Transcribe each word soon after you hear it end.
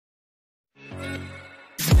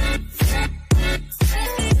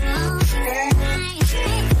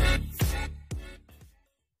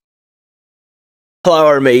Hello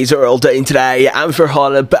armies, we're all doing today. I'm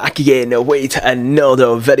Farhan back again with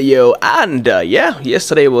another video, and yeah,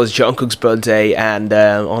 yesterday was Jungkook's birthday, and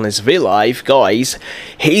on his V-Live, guys,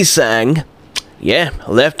 he sang,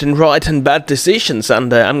 Left and Right and Bad Decisions,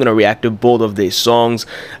 and I'm gonna react to both of these songs,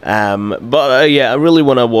 but yeah, I really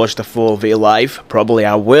wanna watch the full V-Live. Probably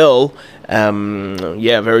I will.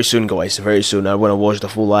 Yeah, very soon, guys, very soon. I wanna watch the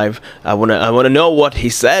full live. I wanna know what he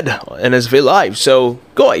said in his V-Live. So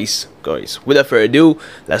guys, without further ado,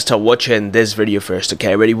 let's start watching this video first.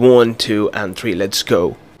 Okay, ready? 1, 2, and 3. Let's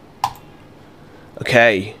go.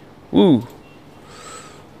 Okay. Woo.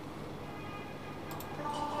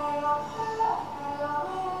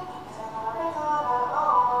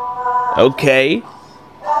 Okay.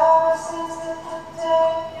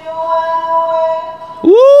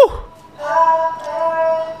 Woo.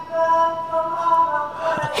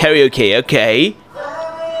 Karaoke. Okay.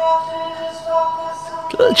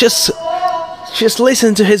 Just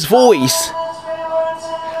listen to his voice.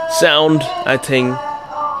 Sound, I think.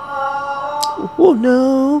 Oh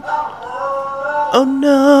no. Oh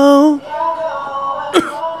no.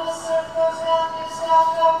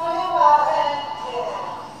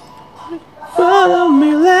 Follow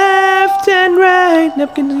me left and right. Now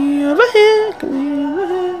can you over here? Can you over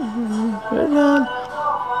here?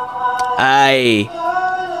 Aye.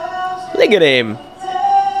 Look at him.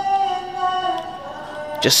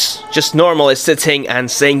 Just normally sitting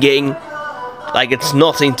and singing like it's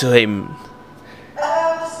nothing to him.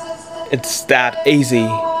 It's that easy.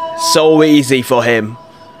 So easy for him.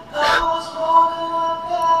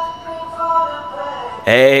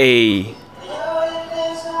 Hey.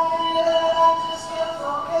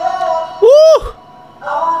 Woo!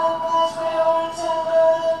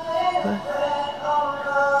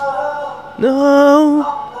 No.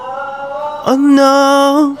 Oh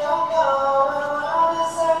no.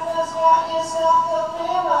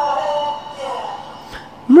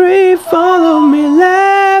 Follow me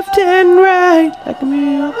left and right. I can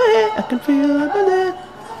feel it, I can feel it.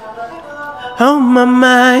 Oh my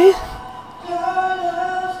mind.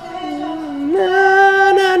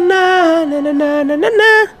 Na na na na na na na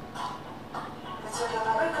na.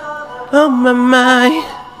 Oh my mind.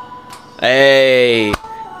 Hey,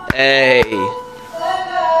 hey.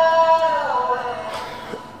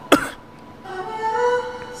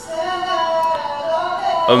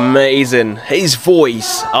 Amazing. His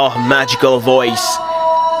voice, oh, magical voice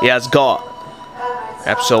he has got.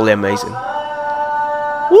 Absolutely amazing.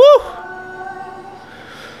 Woo!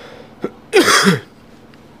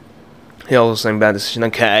 He also sang Bad Decision.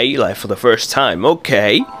 Okay, like for the first time.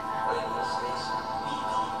 Okay.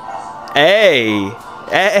 Hey!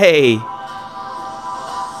 Hey!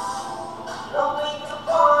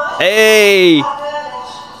 Hey!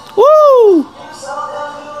 Woo!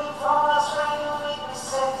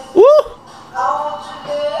 Woo!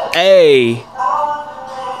 Hey!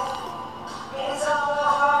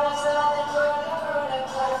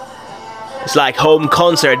 It's like home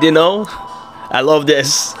concert, you know? I love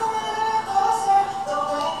this.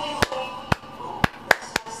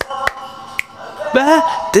 Bad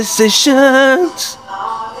decisions.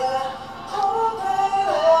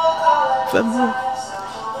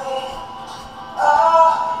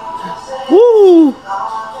 Woo!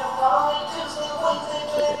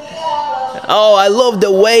 Oh, I love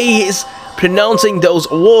the way he's pronouncing those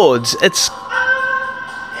words. It's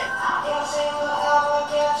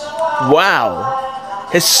wow.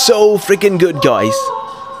 He's so freaking good, guys.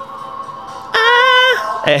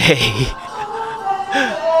 Ah, hey.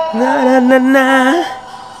 Na na na na.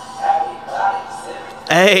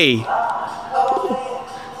 Hey.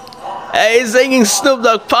 Hey, he's singing Snoop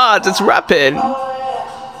Dogg parts. It's rapping.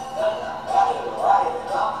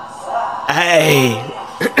 Hey.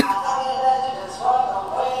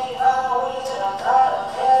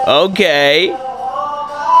 Okay.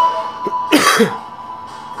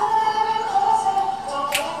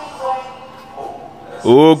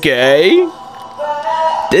 Okay.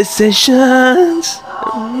 Decisions.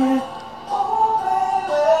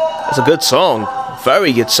 It's a good song.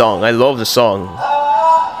 Very good song. I love the song.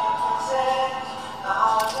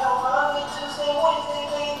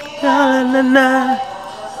 Na na na.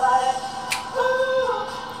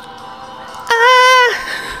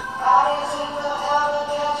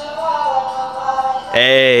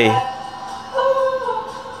 Hey.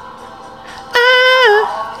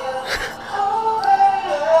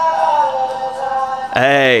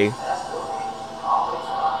 Hey.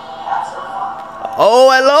 Oh,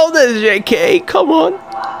 I love this, JK. Come on.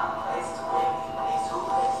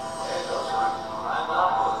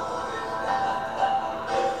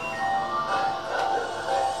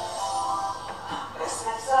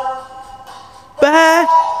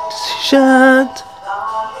 Shut.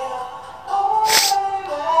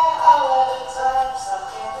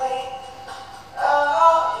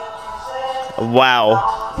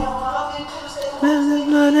 Wow.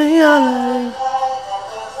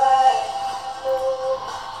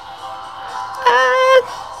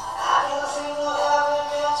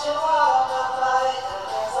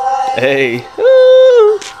 Hey.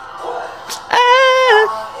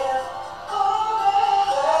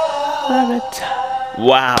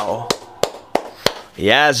 Wow.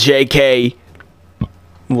 Yes, JK.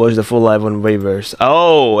 Was the full live on Weverse?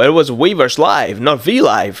 Oh, it was Weverse live, not V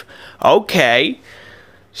live. Okay.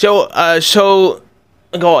 So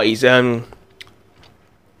guys,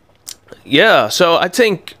 yeah. So I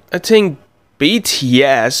think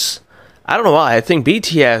BTS. I don't know why. I think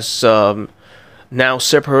BTS now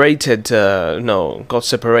separated. No, got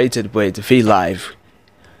separated with V live.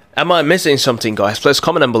 Am I missing something, guys? Please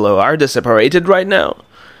comment down below. Are they separated right now?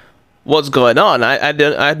 What's going on? I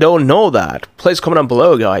don't know that. Please comment down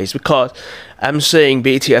below, guys, because I'm seeing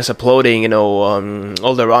BTS uploading, you know,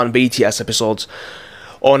 all the run BTS episodes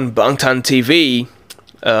on Bangtan TV,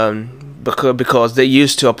 because they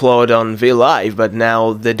used to upload on V Live, but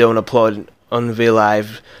now they don't upload on V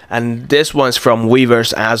Live, and this one's from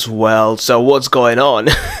Weverse as well. So what's going on?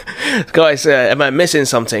 Guys, am I missing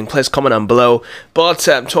something? Please comment down below. But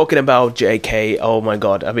talking about JK, oh my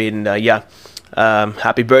god, I mean, yeah.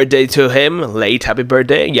 Happy birthday to him, late happy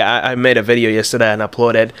birthday. Yeah, I made a video yesterday and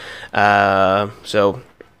uploaded, so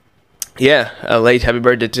yeah, a late happy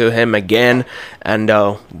birthday to him again. And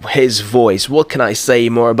his voice, what can I say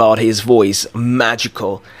more about his voice?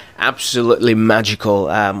 Magical, absolutely magical.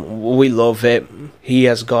 We love it. He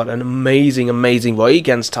has got an amazing voice. He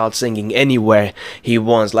can start singing anywhere he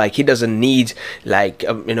wants. Like, he doesn't need like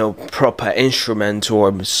you know, proper instrument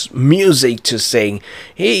or music to sing.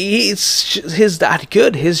 He's that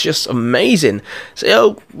good. He's just amazing.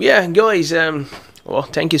 So yeah, guys, well,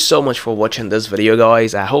 thank you so much for watching this video,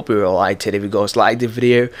 guys. I hope you all liked it. If you guys liked the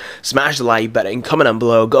video, smash the like button, comment down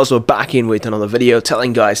below. Guys, we're back in with another video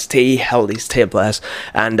telling guys stay healthy, stay blessed,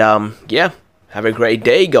 and yeah, have a great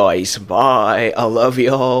day, guys. Bye. I love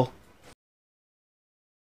you all.